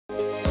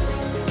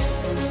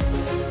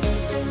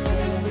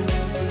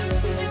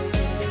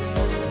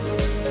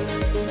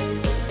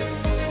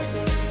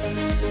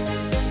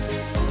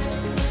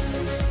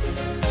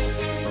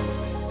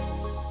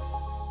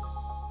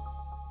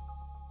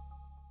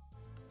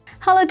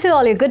Hello to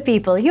all you good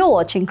people. You're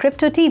watching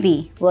Crypto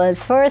TV,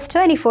 world's first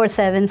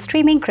 24/7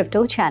 streaming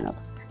crypto channel.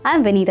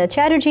 I'm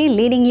Chaudhary,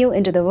 leading you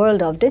into the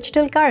world of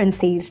digital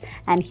currencies,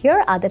 and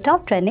here are the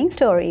top trending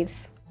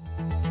stories.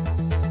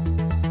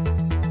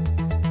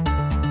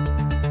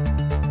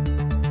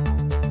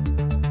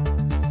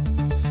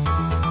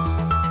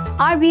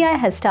 RBI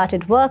has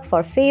started work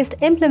for phased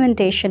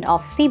implementation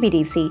of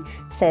CBDC,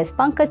 says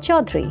Pankaj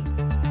Chaudhary.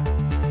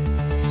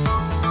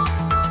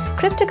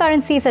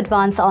 Cryptocurrencies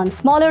advance on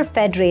smaller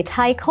Fed rate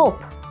hike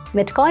hope.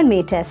 Bitcoin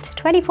may test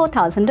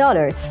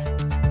 $24,000.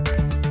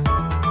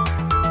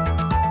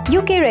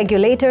 UK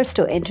regulators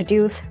to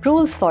introduce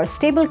rules for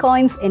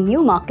stablecoins in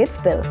new markets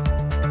bill.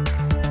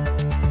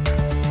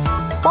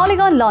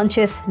 Polygon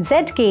launches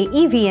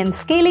zkEVM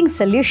scaling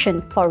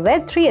solution for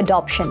Web3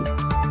 adoption.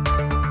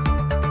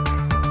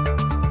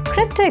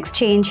 Crypto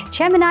exchange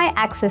Gemini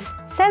axes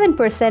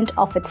 7%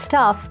 of its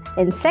staff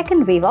in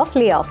second wave of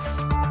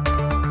layoffs.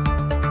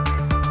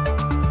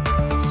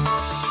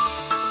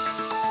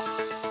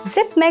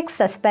 Zipmex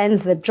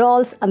suspends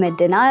withdrawals amid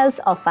denials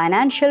of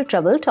financial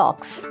trouble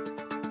talks.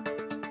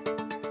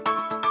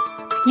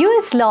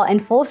 US law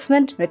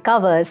enforcement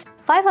recovers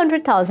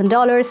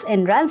 $500,000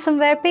 in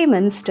ransomware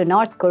payments to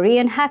North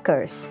Korean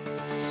hackers.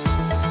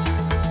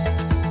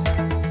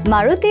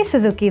 Maruti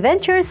Suzuki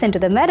ventures into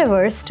the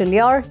Metaverse to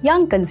lure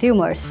young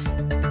consumers.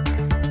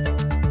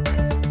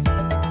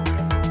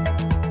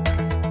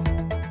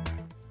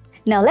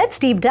 Now let's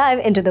deep dive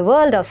into the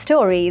world of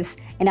stories.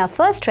 In our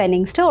first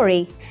trending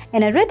story,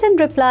 in a written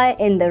reply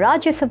in the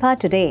Rajya Sabha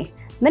today,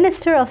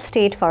 Minister of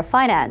State for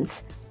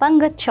Finance,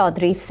 Pankaj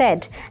Chaudhary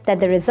said that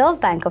the Reserve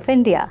Bank of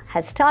India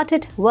has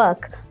started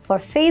work for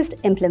phased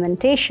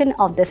implementation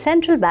of the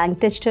central bank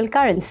digital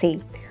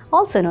currency,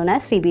 also known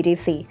as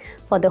CBDC,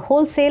 for the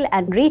wholesale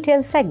and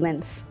retail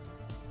segments.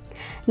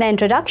 The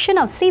introduction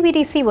of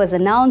CBDC was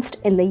announced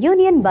in the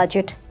Union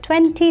Budget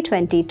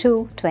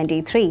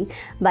 2022-23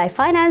 by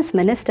Finance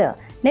Minister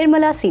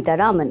Nirmala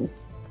Sitharaman.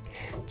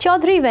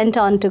 Chaudhary went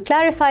on to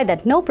clarify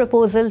that no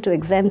proposal to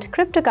exempt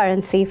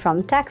cryptocurrency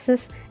from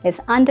taxes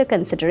is under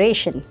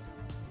consideration.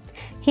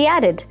 He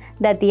added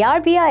that the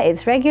RBI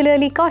is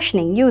regularly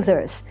cautioning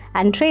users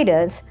and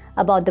traders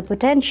about the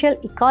potential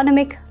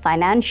economic,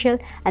 financial,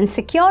 and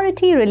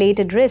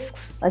security-related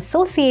risks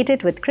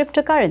associated with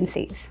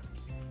cryptocurrencies.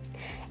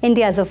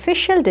 India's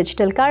official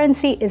digital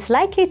currency is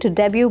likely to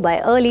debut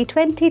by early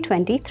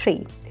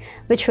 2023,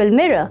 which will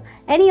mirror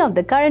any of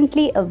the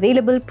currently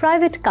available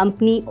private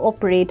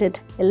company-operated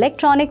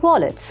electronic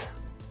wallets.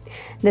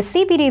 The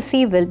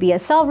CBDC will be a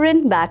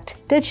sovereign-backed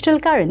digital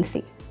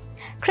currency.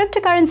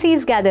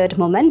 Cryptocurrencies gathered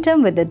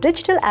momentum with the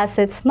digital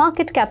assets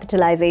market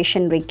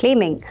capitalization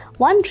reclaiming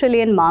 1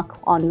 trillion mark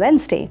on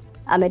Wednesday,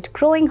 amid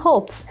growing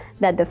hopes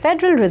that the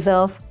Federal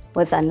Reserve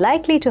was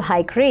unlikely to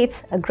hike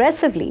rates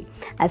aggressively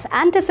as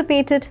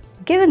anticipated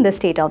given the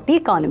state of the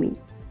economy.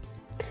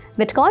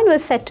 Bitcoin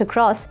was set to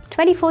cross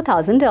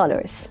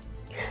 $24,000.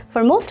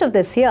 For most of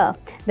this year,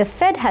 the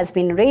Fed has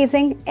been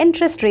raising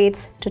interest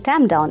rates to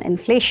tamp down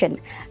inflation,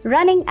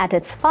 running at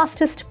its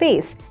fastest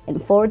pace in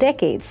 4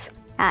 decades.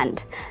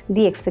 And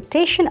the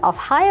expectation of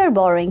higher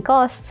borrowing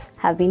costs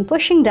have been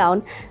pushing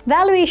down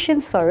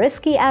valuations for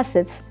risky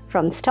assets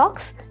from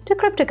stocks to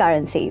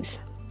cryptocurrencies.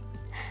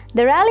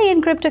 The rally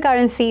in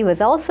cryptocurrency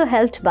was also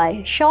helped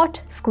by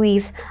short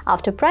squeeze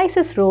after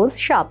prices rose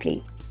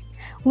sharply.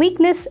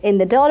 Weakness in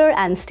the dollar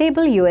and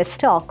stable US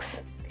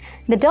stocks.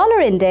 The dollar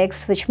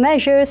index, which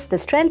measures the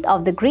strength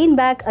of the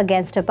greenback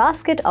against a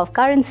basket of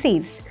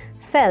currencies,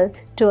 fell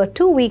to a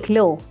 2-week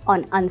low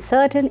on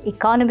uncertain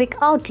economic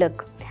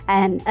outlook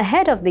and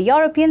ahead of the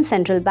European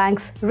Central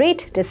Bank's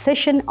rate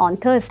decision on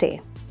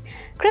Thursday.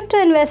 Crypto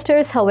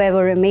investors,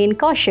 however, remain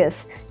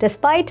cautious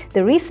despite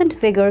the recent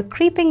vigor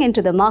creeping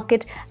into the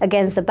market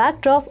against the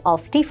backdrop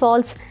of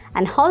defaults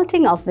and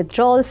halting of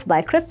withdrawals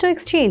by crypto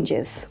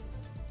exchanges.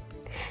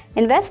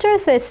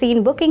 Investors were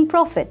seen booking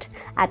profit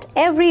at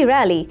every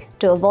rally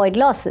to avoid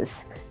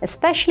losses,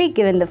 especially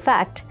given the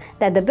fact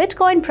that the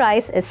Bitcoin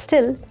price is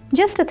still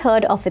just a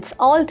third of its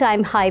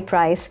all-time high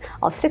price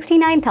of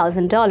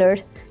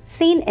 $69,000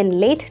 seen in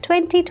late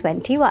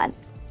 2021.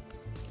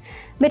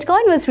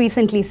 Bitcoin was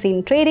recently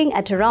seen trading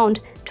at around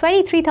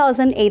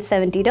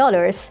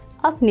 $23,870,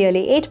 up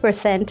nearly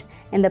 8%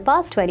 in the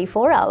past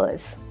 24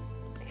 hours.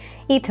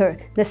 Ether,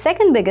 the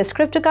second biggest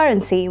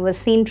cryptocurrency, was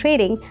seen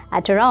trading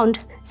at around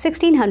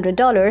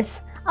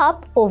 $1,600,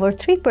 up over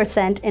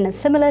 3% in a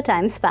similar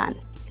time span.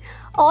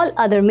 All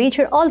other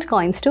major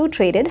altcoins too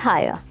traded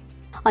higher.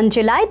 On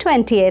July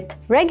 20th,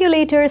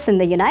 regulators in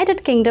the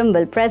United Kingdom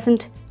will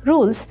present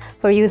rules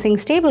for using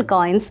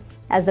stablecoins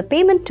as the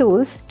payment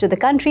tools to the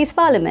country's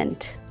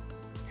parliament.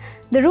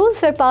 The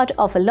rules were part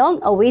of a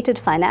long-awaited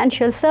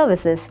Financial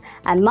Services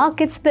and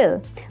Markets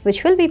Bill,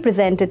 which will be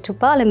presented to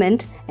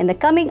Parliament in the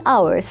coming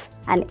hours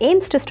and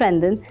aims to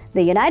strengthen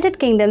the United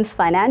Kingdom's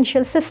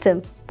financial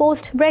system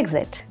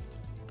post-Brexit.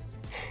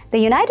 The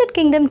United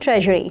Kingdom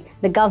Treasury,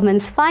 the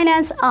government's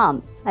finance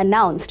arm,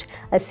 announced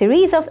a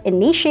series of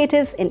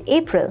initiatives in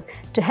April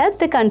to help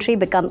the country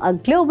become a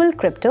global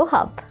crypto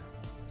hub.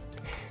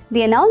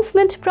 The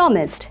announcement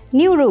promised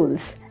new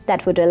rules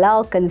that would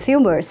allow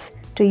consumers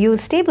to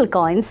use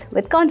stablecoins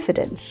with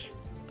confidence.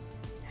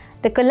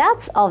 The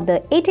collapse of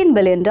the $18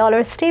 billion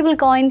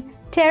stablecoin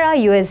Terra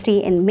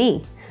USD in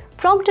May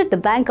prompted the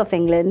Bank of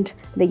England,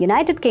 the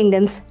United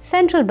Kingdom's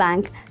central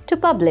bank, to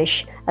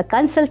publish a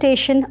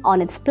consultation on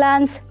its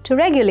plans to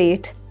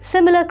regulate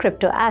similar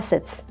crypto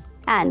assets,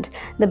 and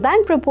the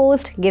bank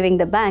proposed giving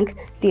the bank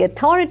the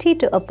authority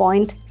to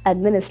appoint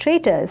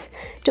administrators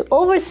to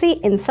oversee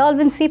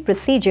insolvency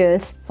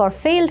procedures for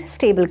failed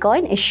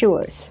stablecoin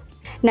issuers.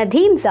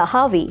 Nadeem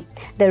Zahawi,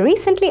 the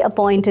recently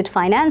appointed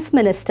finance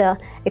minister,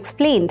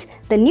 explained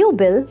the new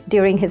bill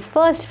during his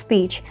first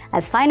speech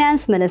as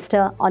finance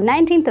minister on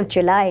 19th of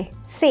July,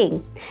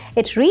 saying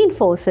it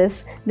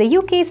reinforces the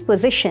UK's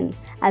position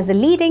as a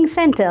leading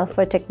centre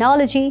for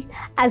technology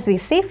as we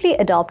safely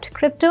adopt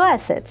crypto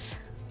assets.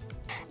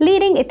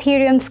 Leading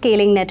Ethereum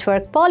scaling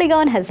network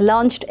Polygon has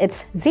launched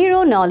its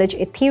zero-knowledge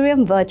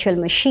Ethereum virtual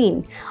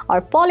machine, or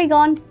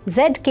Polygon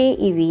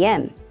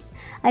zkEVM,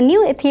 a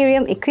new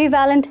Ethereum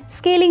equivalent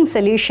scaling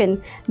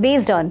solution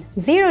based on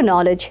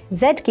zero-knowledge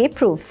ZK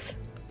proofs.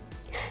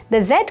 The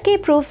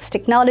ZK proofs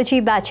technology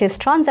batches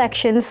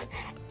transactions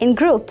in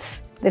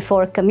groups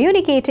before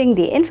communicating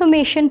the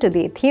information to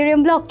the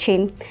Ethereum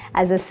blockchain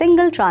as a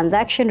single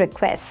transaction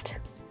request.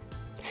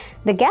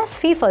 The gas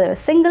fee for a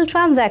single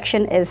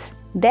transaction is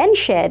then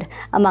shared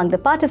among the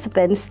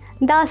participants,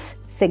 thus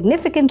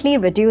significantly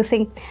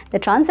reducing the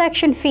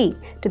transaction fee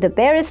to the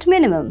barest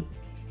minimum.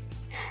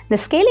 The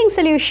scaling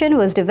solution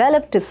was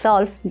developed to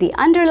solve the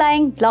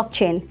underlying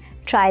blockchain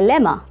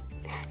trilemma: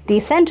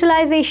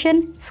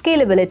 decentralization,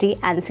 scalability,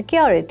 and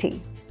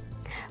security.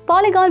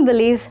 Polygon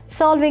believes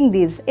solving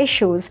these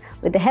issues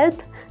with the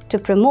help to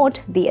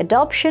promote the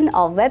adoption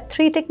of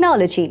Web3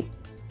 technology.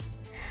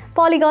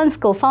 Polygon's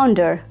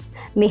co-founder,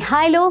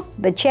 Mihailo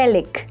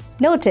Bacelic,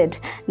 noted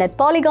that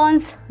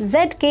Polygon's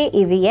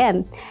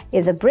zkEVM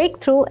is a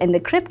breakthrough in the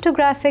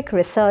cryptographic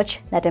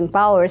research that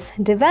empowers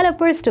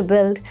developers to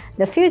build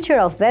the future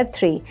of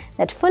Web3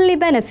 that fully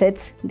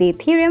benefits the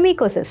Ethereum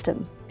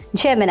ecosystem.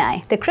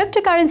 Gemini, the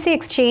cryptocurrency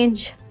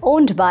exchange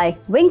owned by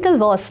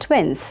Winklevoss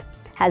twins,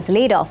 has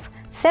laid off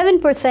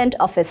 7%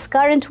 of its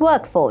current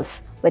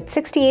workforce, with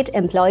 68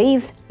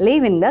 employees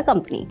leaving the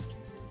company.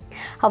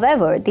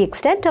 However, the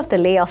extent of the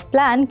layoff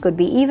plan could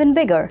be even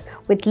bigger,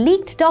 with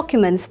leaked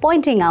documents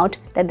pointing out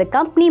that the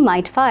company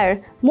might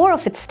fire more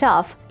of its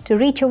staff to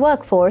reach a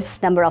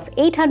workforce number of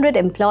 800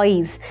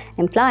 employees,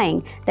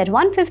 implying that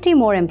 150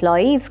 more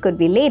employees could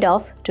be laid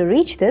off to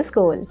reach this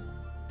goal.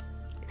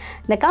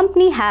 The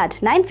company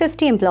had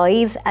 950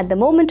 employees at the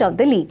moment of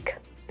the leak.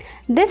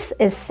 This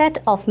is a set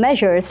of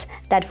measures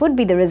that would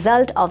be the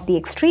result of the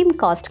extreme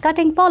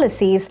cost-cutting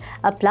policies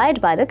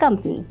applied by the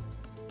company.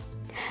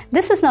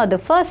 This is not the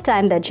first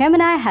time that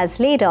Gemini has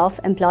laid off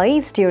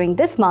employees during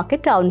this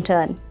market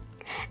downturn.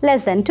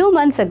 Less than 2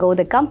 months ago,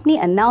 the company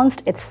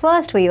announced its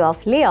first wave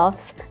of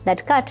layoffs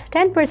that cut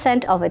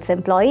 10% of its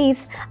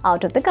employees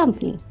out of the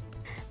company.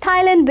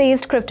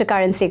 Thailand-based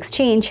cryptocurrency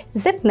exchange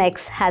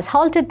Zipmex has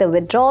halted the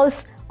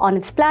withdrawals on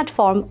its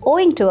platform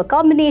owing to a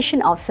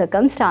combination of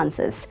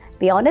circumstances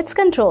beyond its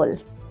control.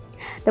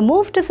 The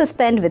move to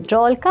suspend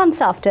withdrawal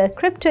comes after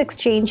crypto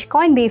exchange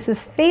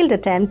Coinbase's failed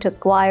attempt to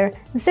acquire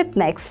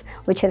Zipmex,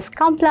 which has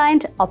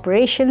compliant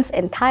operations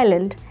in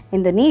Thailand,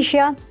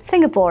 Indonesia,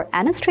 Singapore,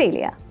 and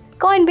Australia.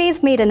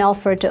 Coinbase made an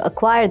offer to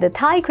acquire the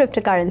Thai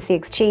cryptocurrency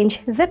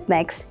exchange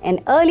Zipmex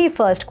in early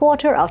first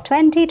quarter of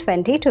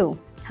 2022.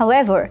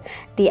 However,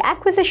 the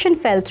acquisition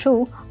fell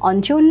through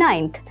on June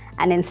 9th,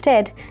 and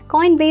instead,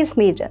 Coinbase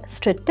made a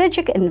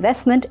strategic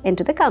investment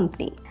into the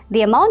company.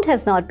 The amount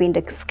has not been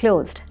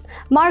disclosed.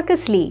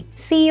 Marcus Lee,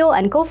 CEO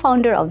and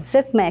co-founder of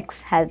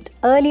Zipmex, had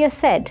earlier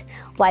said,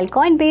 while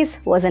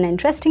Coinbase was an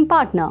interesting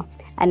partner,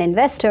 an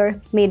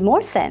investor made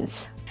more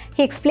sense.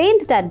 He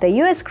explained that the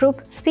US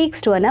group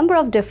speaks to a number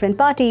of different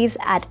parties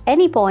at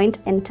any point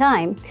in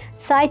time,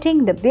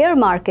 citing the bear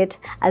market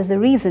as the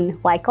reason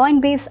why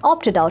Coinbase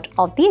opted out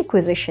of the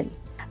acquisition.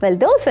 Well,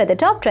 those were the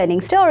top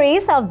trending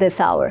stories of this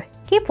hour.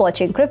 Keep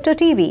watching Crypto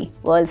TV,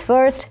 world's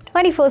first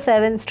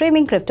 24/7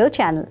 streaming crypto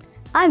channel.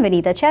 I'm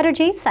Vinita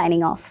Chatterjee,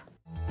 signing off.